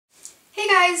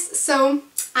guys, so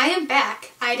I am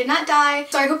back. I did not die,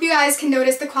 so I hope you guys can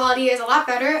notice the quality is a lot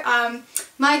better.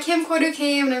 My camcorder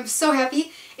came and I'm so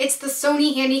happy. It's the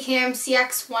Sony Handycam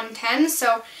CX110,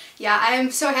 so yeah, I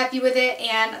am so happy with it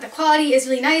and the quality is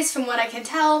really nice from what I can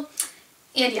tell,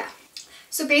 and yeah.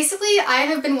 So basically I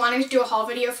have been wanting to do a haul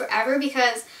video forever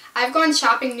because I've gone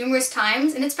shopping numerous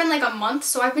times and it's been like a month,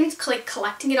 so I've been like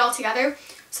collecting it all together.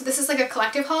 So this is like a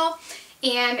collective haul.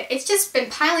 And it's just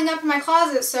been piling up in my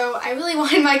closet, so I really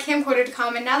wanted my camcorder to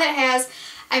come, and now that it has,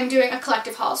 I'm doing a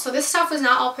collective haul. So this stuff was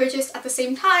not all purchased at the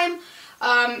same time.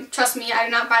 Trust me, I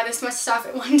did not buy this much stuff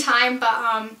at one time, but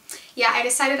yeah, I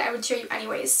decided I would show you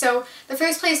anyways. So the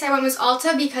first place I went was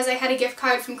Ulta because I had a gift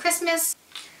card from Christmas.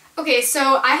 Okay,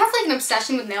 so I have like an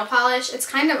obsession with nail polish. It's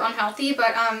kind of unhealthy,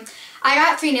 but I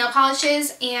got 3 nail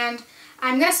polishes, and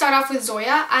I'm going to start off with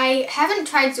Zoya. I haven't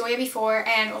tried Zoya before,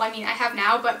 and well, I mean, I have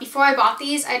now, but before I bought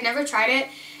these, I'd never tried it,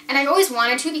 and I've always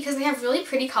wanted to because they have really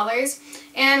pretty colors.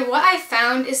 And what I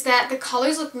found is that the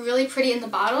colors look really pretty in the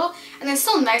bottle, and they're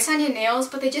still nice on your nails,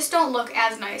 but they just don't look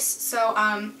as nice. So,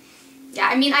 yeah,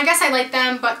 I mean, I guess I like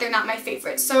them, but they're not my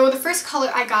favorite. So the first color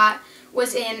I got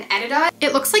was in Edita.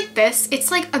 It looks like this.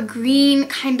 It's like a green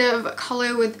kind of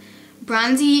color with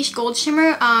bronzy gold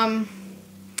shimmer.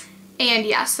 And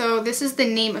yeah, so this is the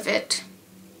name of it.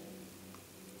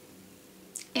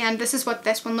 And this is what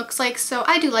this one looks like, so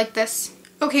I do like this.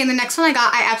 Okay, and the next one I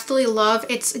got I absolutely love.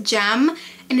 It's Gem,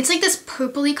 and it's like this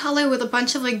purpley color with a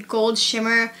bunch of like gold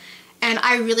shimmer, and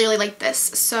I really, really like this.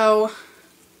 So,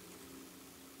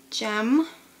 Gem.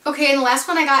 Okay, and the last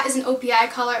one I got is an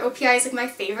OPI color. OPI is like my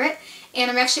favorite,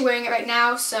 and I'm actually wearing it right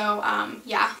now, so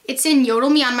yeah. It's in Yodel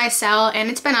Me on my cell, and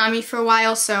it's been on me for a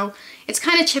while, so it's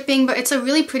kind of chipping, but it's a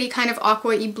really pretty kind of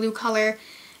aqua-y blue color,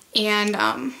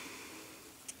 and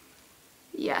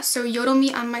yeah, so Yodel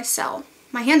Me on my cell.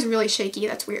 My hand's really shaky,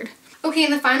 that's weird. Okay,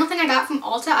 and the final thing I got from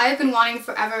Ulta I have been wanting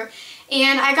forever,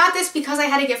 and I got this because I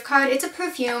had a gift card. It's a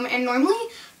perfume, and normally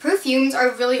perfumes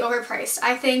are really overpriced,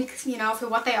 I think, you know, for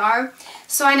what they are.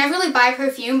 So I never really buy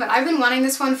perfume, but I've been wanting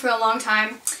this one for a long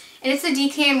time. And it's the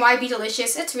DKNY Be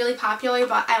Delicious. It's really popular,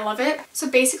 but I love it. So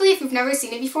basically, if you've never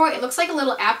seen it before, it looks like a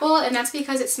little apple, and that's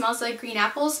because it smells like green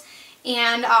apples.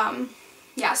 And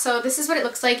yeah, so this is what it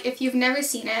looks like if you've never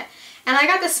seen it. And I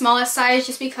got the smallest size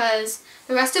just because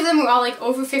the rest of them were all like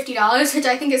over $50, which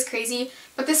I think is crazy.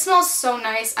 But this smells so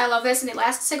nice. I love this, and it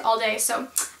lasts like all day, so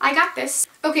I got this.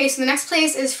 Okay, so the next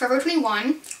place is Forever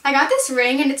 21. I got this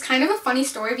ring, and it's kind of a funny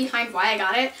story behind why I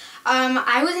got it.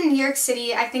 I was in New York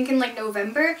City, I think in like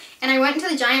November, and I went into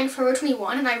the giant Forever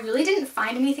 21, and I really didn't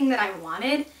find anything that I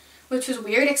wanted, which was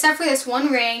weird, except for this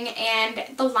one ring, and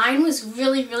the line was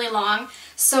really, really long,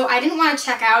 so I didn't want to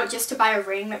check out just to buy a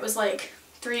ring that was like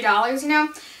 $3, you know?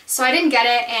 So I didn't get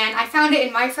it, and I found it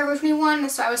in my Forever 21,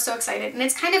 so I was so excited. And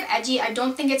it's kind of edgy. I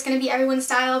don't think it's going to be everyone's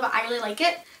style, but I really like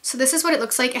it. So this is what it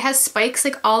looks like. It has spikes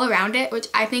like all around it, which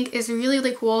I think is really,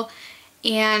 really cool.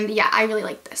 And yeah, I really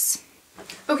like this.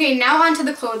 Okay, now on to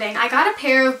the clothing. I got a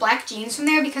pair of black jeans from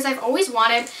there because I've always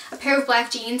wanted a pair of black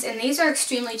jeans, and these are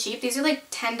extremely cheap. These are like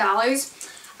 $10.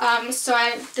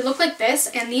 They look like this,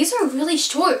 and these are really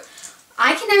short.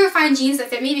 I can never find jeans that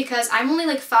fit me because I'm only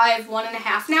like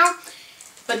 5'1.5" now.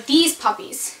 But these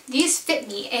puppies, these fit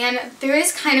me, and there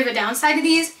is kind of a downside to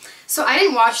these. So I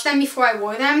didn't wash them before I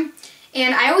wore them.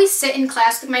 And I always sit in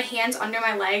class with my hands under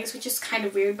my legs, which is kind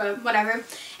of weird, but whatever.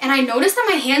 And I noticed that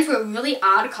my hands were a really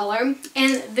odd color,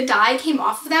 and the dye came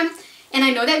off of them. And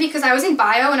I know that because I was in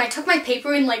bio, and I took my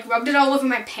paper and like rubbed it all over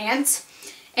my pants,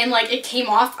 and like it came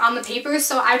off on the paper.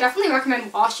 So I definitely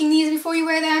recommend washing these before you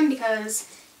wear them because,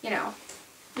 you know,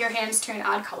 your hands turn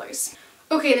odd colors.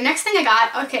 Okay, the next thing I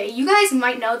got, okay, you guys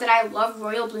might know that I love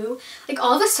royal blue. Like,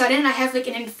 all of a sudden, I have, like,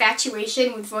 an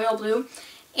infatuation with royal blue.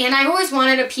 And I've always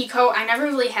wanted a pea coat. I never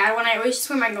really had one. I always just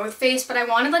wear my North Face, but I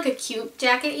wanted, like, a cute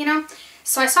jacket, you know?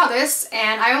 So I saw this,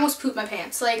 and I almost pooped my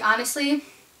pants. Like, honestly,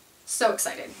 so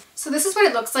excited. So this is what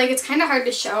it looks like. It's kind of hard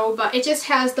to show, but it just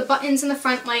has the buttons in the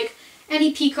front like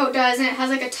any pea coat does, and it has,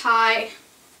 like, a tie.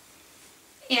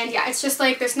 And, yeah, it's just,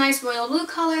 like, this nice royal blue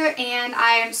color, and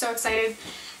I am so excited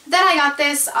that I got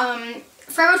this.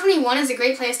 Forever 21 is a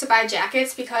great place to buy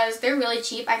jackets because they're really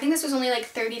cheap. I think this was only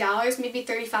like $30, maybe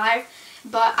 $35,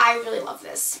 but I really love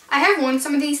this. I have worn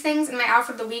some of these things in my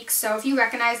outfit of the week, so if you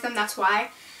recognize them, that's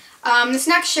why. This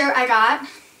next shirt I got,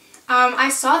 I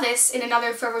saw this in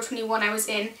another Forever 21 I was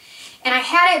in, and I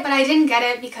had it, but I didn't get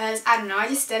it because, I don't know, I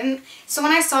just didn't. So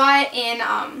when I saw it in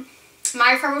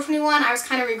my Forever 21, I was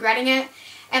kind of regretting it,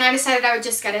 and I decided I would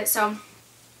just get it, so.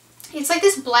 It's like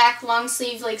this black long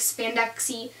sleeve like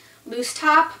spandexy loose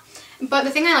top, but the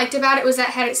thing I liked about it was that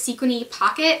it had a sequiny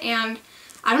pocket, and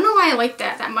I don't know why I liked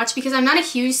that much because I'm not a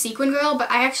huge sequin girl, but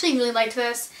I actually really liked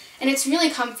this. And it's really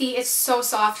comfy. It's so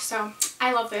soft, so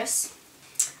I love this.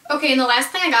 Okay, and the last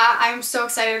thing I got, I'm so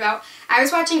excited about. I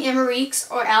was watching Amarique's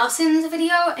or Allison's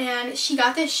video, and she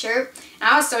got this shirt, and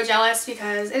I was so jealous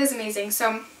because it is amazing.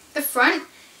 So the front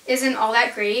isn't all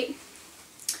that great.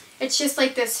 It's just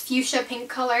like this fuchsia pink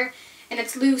color, and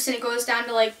it's loose, and it goes down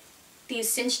to like these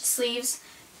cinched sleeves.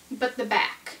 But the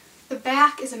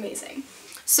back is amazing.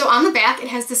 So on the back, it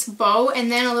has this bow, and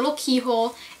then a little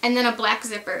keyhole, and then a black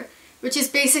zipper, which is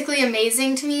basically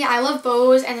amazing to me. I love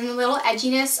bows, and then the little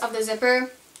edginess of the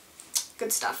zipper.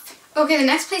 Good stuff. Okay, the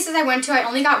next places I went to, I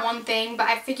only got one thing, but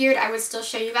I figured I would still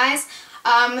show you guys.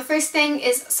 The first thing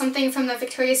is something from the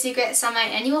Victoria's Secret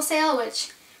semi-annual sale,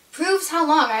 which proves how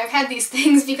long I've had these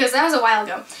things because that was a while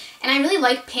ago. And I really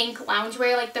like pink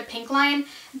loungewear, like the pink line,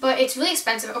 but it's really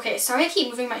expensive. Okay, sorry I keep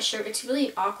moving my shirt. It's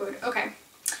really awkward. Okay.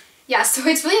 Yeah, so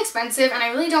it's really expensive, and I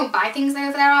really don't buy things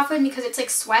there that often because it's like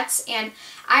sweats, and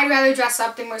I'd rather dress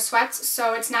up than wear sweats,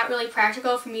 so it's not really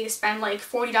practical for me to spend like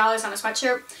 $40 on a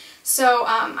sweatshirt. So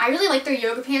I really like their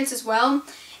yoga pants as well,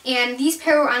 and these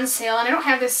pair were on sale, and I don't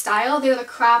have this style. They're the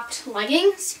cropped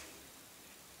leggings,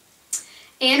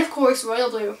 and of course royal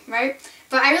blue, right?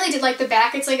 But I really did like the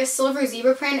back. It's like a silver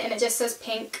zebra print, and it just says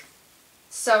pink.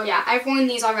 So yeah, I've worn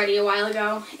these already a while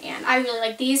ago, and I really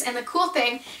like these. And the cool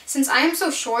thing, since I am so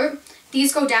short,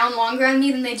 these go down longer on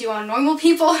me than they do on normal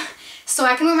people. So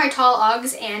I can wear my tall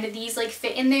Uggs, and these like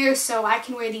fit in there, so I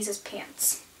can wear these as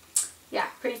pants. Yeah,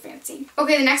 pretty fancy.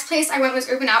 Okay, the next place I went was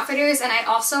Urban Outfitters, and I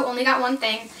also only got one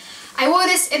thing. I wore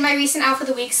this in my recent outfit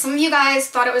of the week. Some of you guys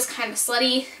thought it was kind of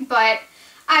slutty, but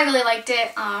I really liked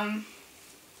it.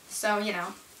 So, you know.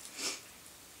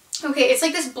 Okay, it's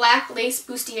like this black lace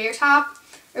bustier top,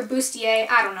 or bustier,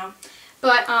 I don't know.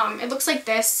 But it looks like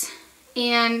this,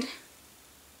 and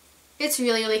it's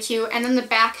really, really cute. And then the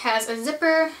back has a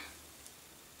zipper,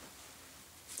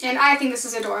 and I think this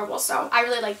is adorable, so I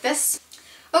really like this.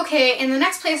 Okay, and the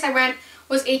next place I went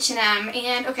was H&M,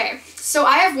 and okay, so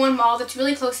I have one mall that's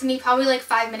really close to me, probably like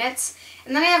 5 minutes,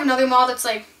 and then I have another mall that's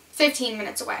like 15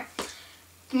 minutes away.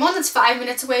 The one that's 5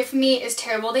 minutes away from me is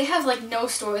terrible. They have like no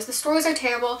stores. The stores are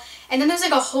terrible, and then there's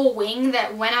like a whole wing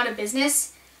that went out of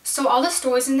business, so all the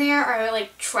stores in there are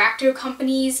like tractor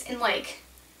companies and like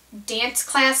dance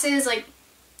classes. Like,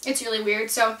 it's really weird.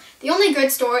 So the only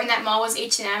good store in that mall was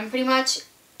H&M pretty much,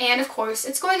 and of course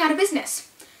it's going out of business.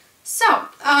 So,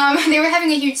 they were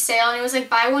having a huge sale, and it was like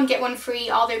buy one, get one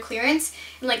free, all their clearance,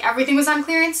 and like everything was on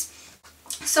clearance.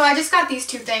 So I just got these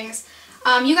two things.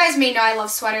 You guys may know I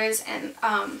love sweaters, and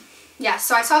yeah,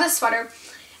 so I saw this sweater,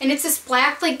 and it's this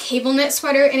black like cable knit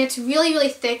sweater, and it's really, really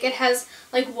thick. It has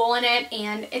like wool in it,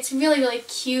 and it's really, really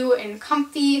cute and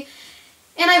comfy,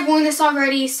 and I've worn this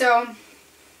already, so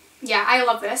yeah, I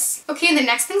love this. Okay, and the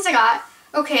next things I got,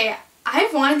 okay,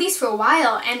 I've wanted these for a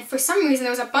while, and for some reason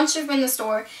there was a bunch of them in the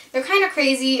store. They're kind of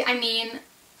crazy. I mean,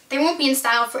 they won't be in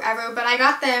style forever, but I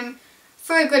got them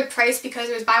for a good price because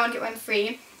it was buy one, get one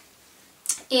free.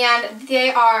 And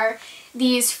they are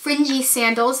these fringy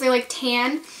sandals. They're like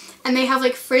tan, and they have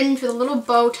like fringe with a little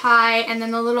bow tie, and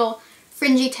then the little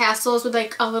fringy tassels with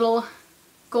like a little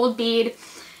gold bead.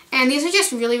 And these are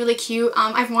just really, really cute.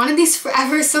 I've wanted these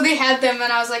forever, so they had them,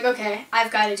 and I was like, okay,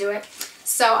 I've got to do it.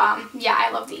 So, yeah, I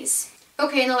love these.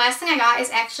 Okay, and the last thing I got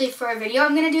is actually for a video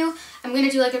I'm going to do. I'm going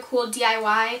to do like a cool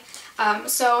DIY,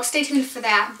 so stay tuned for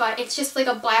that. But it's just like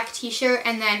a black t-shirt,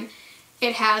 and then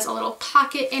it has a little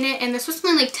pocket in it, and this was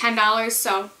only like $10,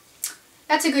 so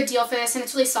that's a good deal for this, and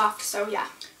it's really soft, so yeah.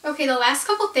 Okay, the last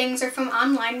couple things are from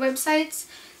online websites.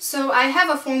 So I have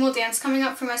a formal dance coming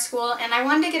up for my school, and I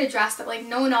wanted to get a dress that like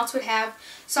no one else would have.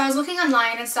 So I was looking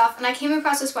online and stuff, and I came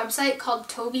across this website called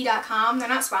Tobi.com. They're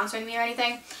not sponsoring me or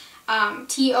anything.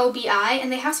 T-O-B-I,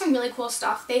 and they have some really cool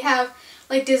stuff. They have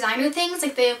like designer things,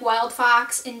 like they have Wild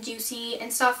Fox and Juicy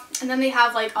and stuff, and then they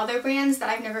have like other brands that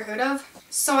I've never heard of.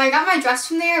 So I got my dress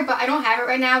from there, but I don't have it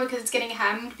right now because it's getting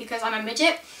hemmed because I'm a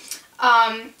midget.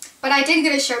 But I did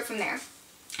get a shirt from there.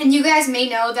 And you guys may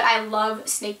know that I love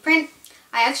snake print.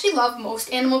 I actually love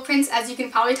most animal prints, as you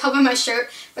can probably tell by my shirt,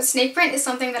 but snake print is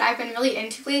something that I've been really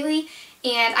into lately,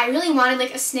 and I really wanted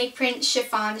like a snake print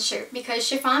chiffon shirt because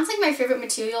chiffon's like my favorite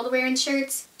material to wear in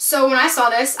shirts. So when I saw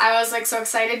this, I was like so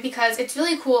excited because it's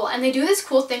really cool, and they do this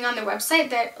cool thing on their website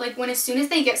that like when as soon as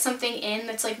they get something in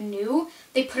that's like new,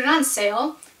 they put it on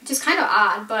sale, which is kind of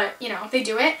odd, but you know, they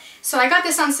do it. So I got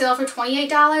this on sale for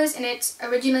 $28, and it's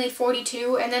originally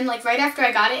 $42, and then like right after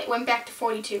I got it, it went back to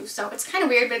 $42. So it's kind of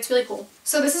weird, but it's really cool.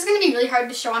 So this is going to be really hard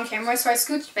to show on camera, so I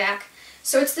scooched back.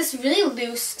 So it's this really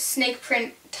loose snake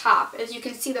print top. As you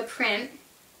can see the print,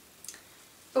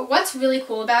 But what's really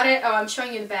cool about it, oh, I'm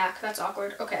showing you the back. That's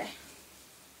awkward. Okay.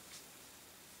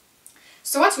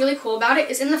 So what's really cool about it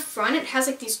is in the front it has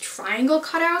like these triangle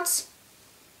cutouts.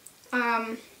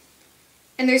 And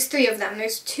there's 3 of them.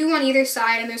 There's 2 on either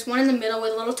side and there's one in the middle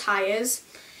where the little tie is.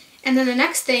 And then the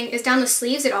next thing is down the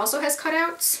sleeves it also has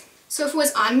cutouts. So if it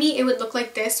was on me it would look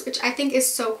like this, which I think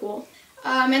is so cool.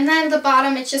 And then at the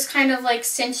bottom it's just kind of like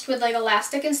cinched with like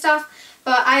elastic and stuff.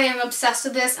 But I am obsessed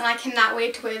with this and I cannot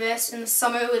wait to wear this in the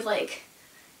summer with like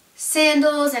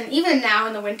sandals, and even now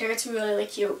in the winter it's really, really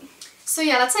cute. So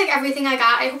yeah, that's like everything I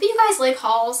got. I hope you guys like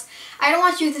hauls. I don't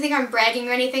want you to think I'm bragging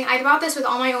or anything. I bought this with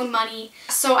all my own money.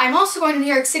 So I'm also going to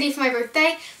New York City for my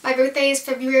birthday. My birthday is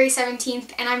February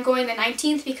 17th and I'm going the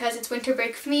 19th because it's winter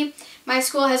break for me. My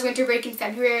school has winter break in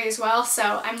February as well,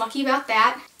 so I'm lucky about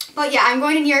that. But yeah, I'm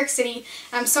going to New York City.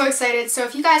 I'm so excited. So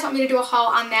if you guys want me to do a haul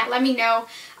on that, let me know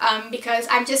because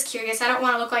I'm just curious. I don't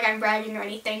want to look like I'm bragging or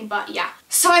anything, but yeah.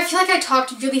 So I feel like I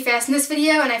talked really fast in this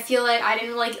video and I feel like I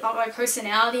didn't really let my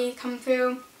personality come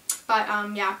through. But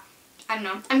yeah, I don't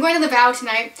know. I'm going to the Vow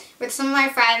tonight with some of my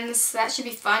friends. That should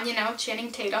be fun, you know,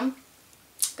 Channing Tatum.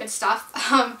 Good stuff.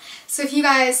 So if you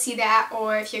guys see that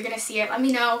or if you're going to see it, let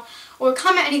me know. Or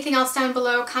comment anything else down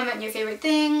below. Comment your favorite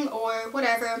thing or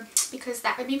whatever, because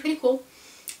that would be pretty cool.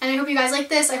 And I hope you guys like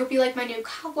this. I hope you like my new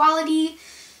quality.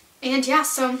 And yeah,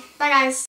 so bye guys.